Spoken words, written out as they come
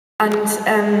And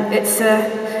it's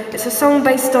a song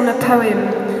based on a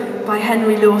poem by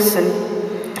Henry Lawson,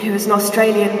 who was an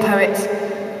Australian poet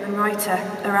and writer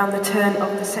around the turn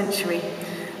of the century.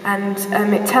 And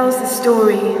it tells the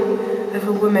story of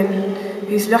a woman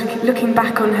who's looking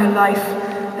back on her life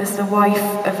as the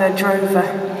wife of a drover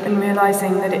and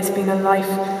realising that it's been a life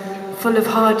full of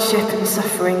hardship and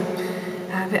suffering.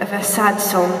 A bit of a sad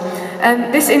song.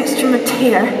 This instrument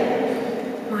here,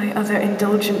 my other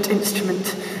indulgent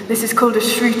instrument, this is called a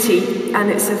shruti, and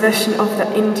it's a version of the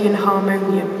Indian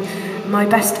harmonium. My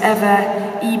best ever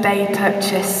eBay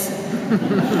purchase,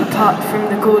 apart from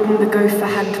the Gordon the Gopher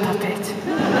hand puppet.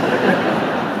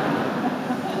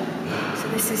 So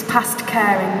this is past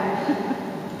carin.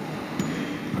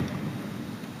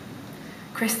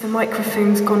 Chris, the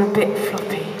microphone's gone a bit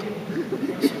floppy.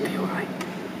 It should be all right.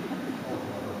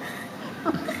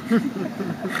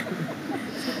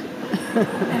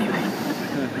 Anyway.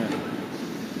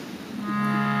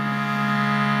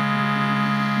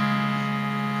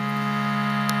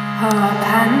 Up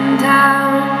and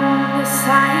down the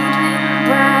sidling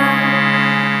brown,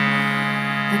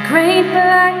 the great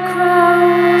black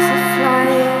crows are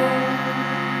flying,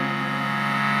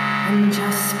 and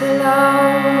just below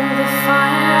the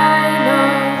fire I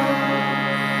know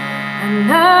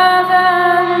another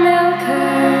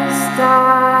milker's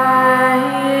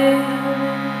dying.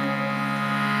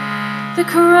 The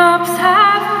crops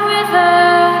have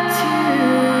withered to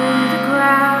the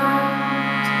ground.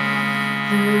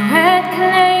 The red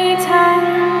clay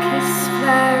tank is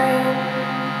flaring,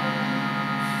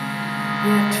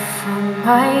 yet from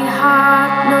my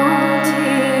heart no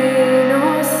tear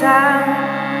nor sound,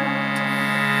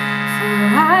 for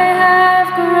I have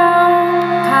grown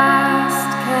past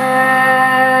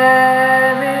caring.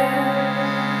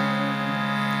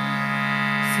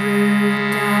 Through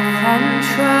death and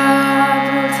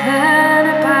trouble turn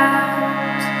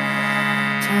about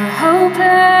to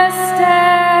hopeless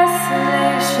desolation,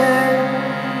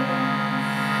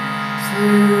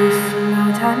 through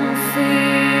flood and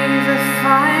fever,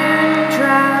 fire and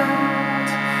drought,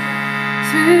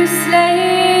 through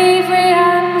slavery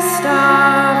and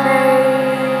starvation,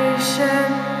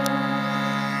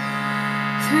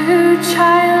 through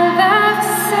childbirth,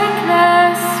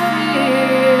 sickness,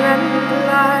 fear and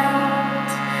blight,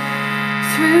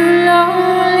 through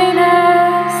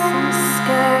loneliness and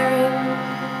scaring,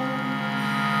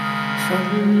 from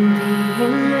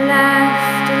being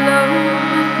left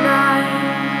alone at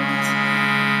night,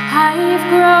 I've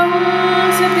grown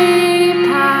to be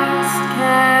past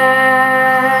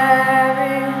caring.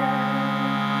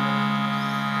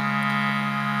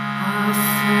 Our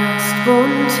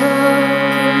firstborn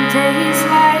took in days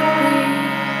like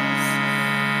these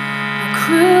a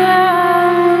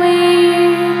cruel,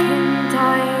 weak and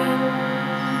dying,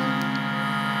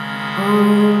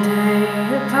 all day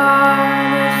upon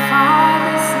her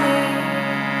father's knee,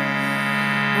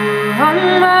 or on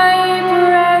my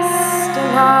breast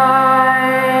lying.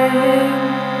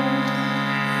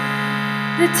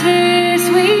 The tears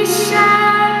we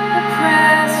shed, the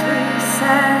prayers we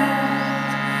said,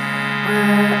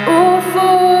 were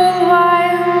awful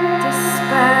while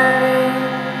despairing.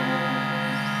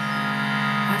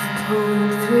 I've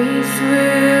pulled 3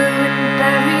 through and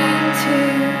buried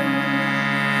 2.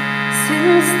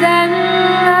 Since then,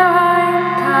 now I'm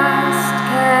past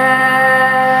caring.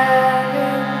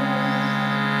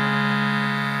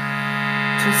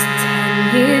 'Twas 10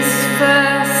 years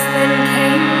first, then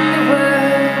came the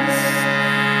worst,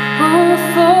 all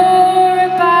for a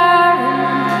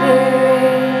barren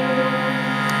clearing.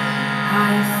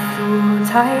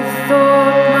 I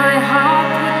thought my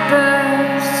heart would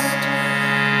burst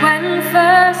when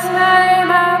first my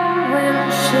man went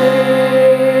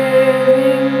shearing.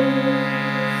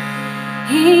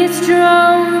 He's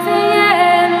droving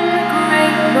in the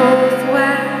great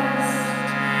northwest.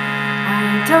 I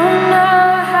don't know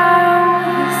how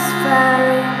he's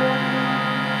faring,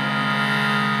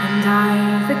 and I,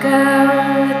 the girl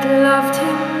that loved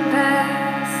him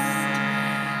best,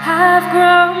 have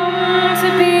grown to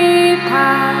be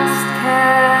past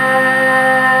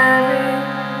caring.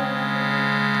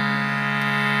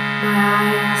 My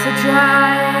eyes are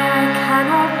dry, I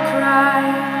cannot cry,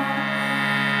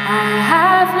 I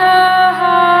have no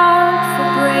heart for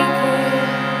breaking.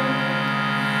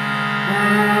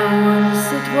 Where once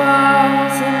it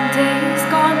was in days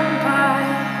gone by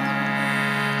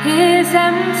is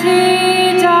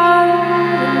empty, dull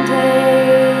and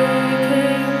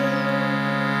aching.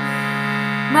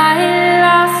 My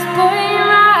last boy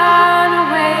ran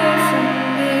away from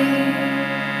me.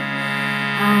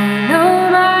 I know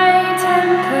my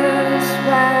temper's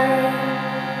wearing,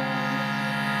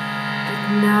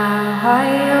 Now I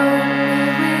only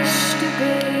wish to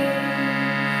be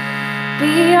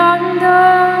beyond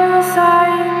all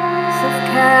signs of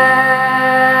caring,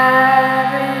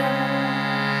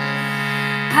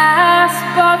 past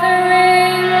bothering.